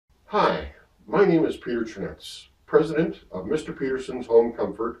Hi, my name is Peter Trinetz, President of Mr. Peterson's Home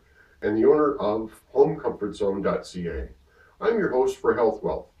Comfort and the owner of HomeComfortZone.ca. I'm your host for Health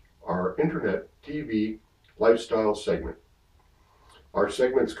Wealth, our internet TV lifestyle segment. Our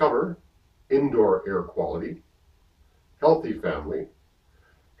segments cover indoor air quality, healthy family,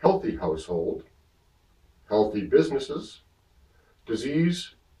 healthy household, healthy businesses,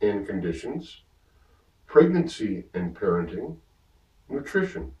 disease and conditions, pregnancy and parenting,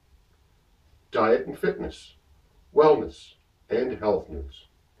 nutrition, diet and fitness, wellness, and health news.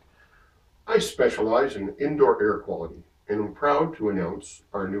 I specialize in indoor air quality and am proud to announce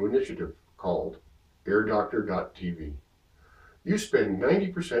our new initiative called AirDoctor.tv. You spend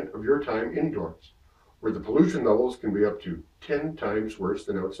 90% of your time indoors, where the pollution levels can be up to 10 times worse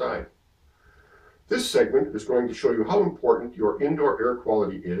than outside. This segment is going to show you how important your indoor air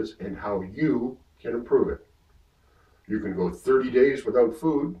quality is and how you can improve it. You can go 30 days without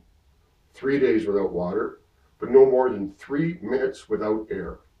food, 3 days without water, but no more than 3 minutes without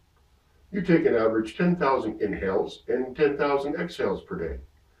air. You take an average 10,000 inhales and 10,000 exhales per day.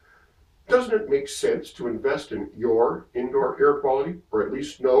 Doesn't it make sense to invest in your indoor air quality, or at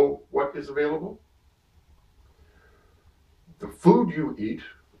least know what is available? The food you eat,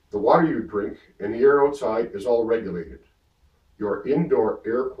 the water you drink, and the air outside is all regulated. Your indoor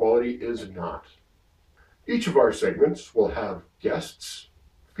air quality is not. Each of our segments will have guests,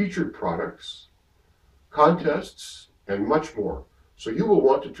 featured products, contests, and much more, so you will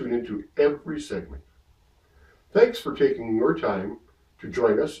want to tune into every segment. Thanks for taking your time to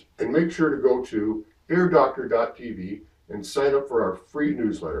join us, and make sure to go to airdoctor.tv and sign up for our free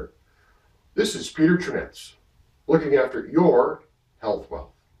newsletter. This is Peter Trinetz, looking after your health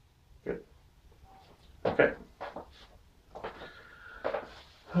wealth.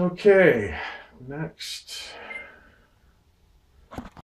 Okay, next.